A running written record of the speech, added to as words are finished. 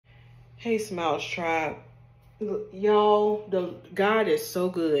Hey, Smiles Tribe. Y'all, God is so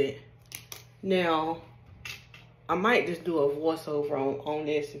good. Now, I might just do a voiceover on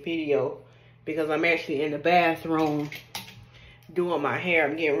this video because I'm actually in the bathroom doing my hair.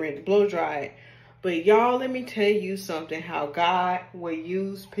 I'm getting ready to blow dry it. But y'all, let me tell you something, how God will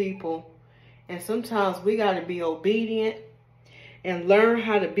use people. And sometimes we got to be obedient and learn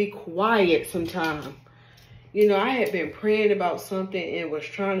how to be quiet sometimes. You know, I had been praying about something and was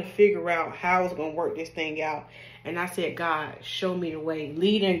trying to figure out how I was going to work this thing out. And I said, God, show me the way.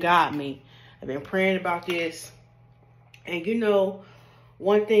 Lead and guide me. I've been praying about this. And you know,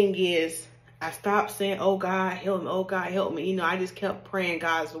 one thing is, I stopped saying, oh, God, help me. Oh, God, help me. You know, I just kept praying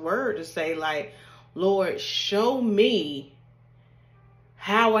God's word to say, like, Lord, show me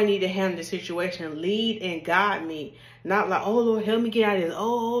how I need to handle the situation. Lead and guide me. Not like, oh, Lord, help me get out of this.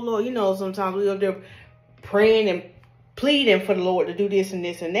 Oh, Lord, you know, sometimes we go there praying and pleading for the Lord to do this and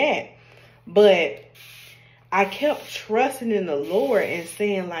this and that. But I kept trusting in the Lord and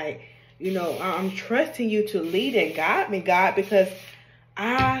saying, like, you know, I'm trusting you to lead and guide me, God, because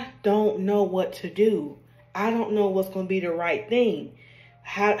I don't know what to do. I don't know what's going to be the right thing.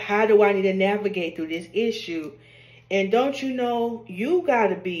 How do I need to navigate through this issue? And don't you know, you got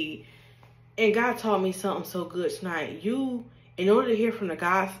to be, and God taught me something so good tonight. You, in order to hear from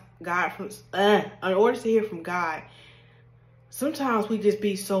the in order to hear from God, sometimes we just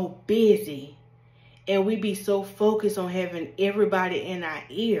be so busy and we be so focused on having everybody in our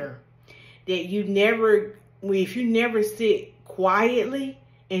ear that you never, if you never sit quietly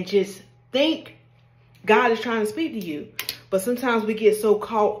and just think, God is trying to speak to you. But sometimes we get so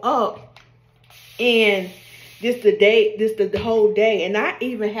caught up in the whole day. And I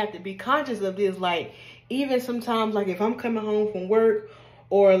even have to be conscious of this. Like, even sometimes, like if I'm coming home from work,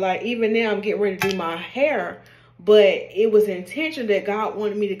 or like even now I'm getting ready to do my hair, but it was intentional that God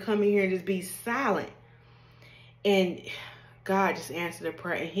wanted me to come in here and just be silent. And God just answered the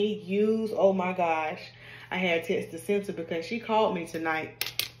prayer. And he used, oh my gosh, I had to text the censor because she called me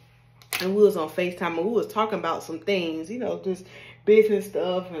tonight. And we was on FaceTime and we was talking about some things, you know, just business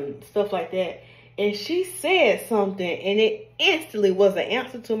stuff and stuff like that. And she said something and it instantly was the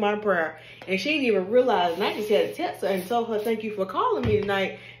answer to my prayer. And she didn't even realize. And I just had to text her and told her, thank you for calling me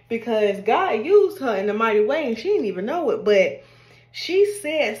tonight, because God used her in a mighty way and she didn't even know it. But she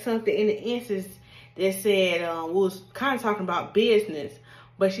said something in the instance that said, was kind of talking about business.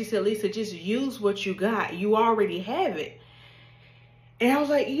 But she said, Lisa, just use what you got. You already have it. And I was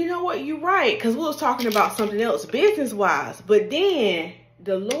like, you know what? You're right. Because we was talking about something else business-wise. But then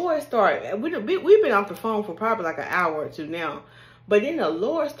the Lord started, we've been off the phone for probably like an hour or two now. But then the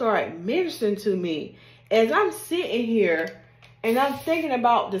Lord started ministering to me as I'm sitting here and I'm thinking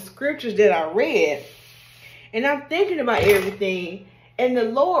about the scriptures that I read. And I'm thinking about everything. And the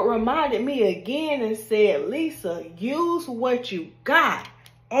Lord reminded me again and said, Lisa, use what you got.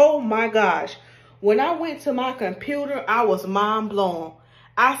 Oh my gosh. When I went to my computer, I was mind blown.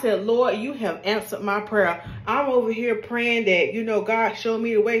 I said, Lord, you have answered my prayer. I'm over here praying that, you know, God, show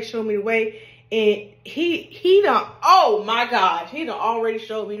me the way, show me the way. And he done, oh my gosh, he done already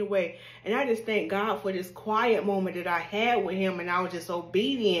showed me the way. And I just thank God for this quiet moment that I had with him. And I was just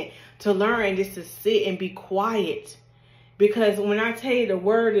obedient to learn just to sit and be quiet. Because when I tell you the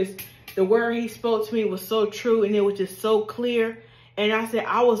word he spoke to me was so true and it was just so clear. And I said,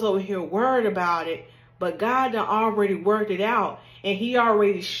 I was over here worried about it, but God done already worked it out. And he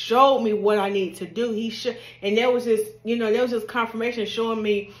already showed me what I need to do. And there was this, you know, there was this confirmation showing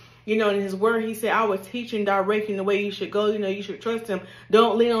me, you know, in his word, he said, I was teaching, directing the way you should go. You know, you should trust him.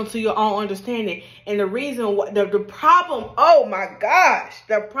 Don't lean onto your own understanding. And the reason, the problem, oh my gosh,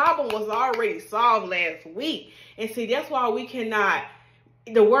 the problem was already solved last week. And see, that's why we cannot,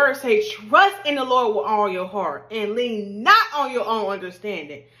 the word says, trust in the Lord with all your heart and lean not on your own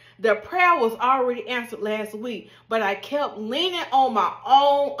understanding. The prayer was already answered last week, but I kept leaning on my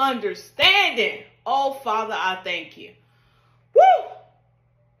own understanding. Oh, Father, I thank you. Woo!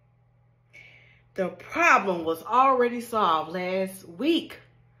 The problem was already solved last week.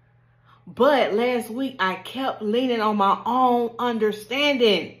 But last week, I kept leaning on my own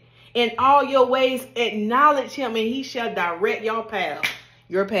understanding. In all your ways, acknowledge him, and he shall direct your path.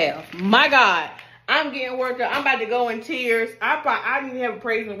 Your path. My God, I'm getting worked up. I'm about to go in tears. I didn't have a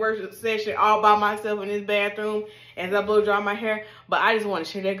praise and worship session all by myself in this bathroom as I blow dry my hair. But I just want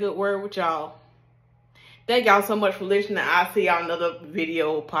to share that good word with y'all. Thank y'all so much for listening. I'll see y'all in another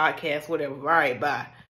video, podcast, whatever. All right, bye.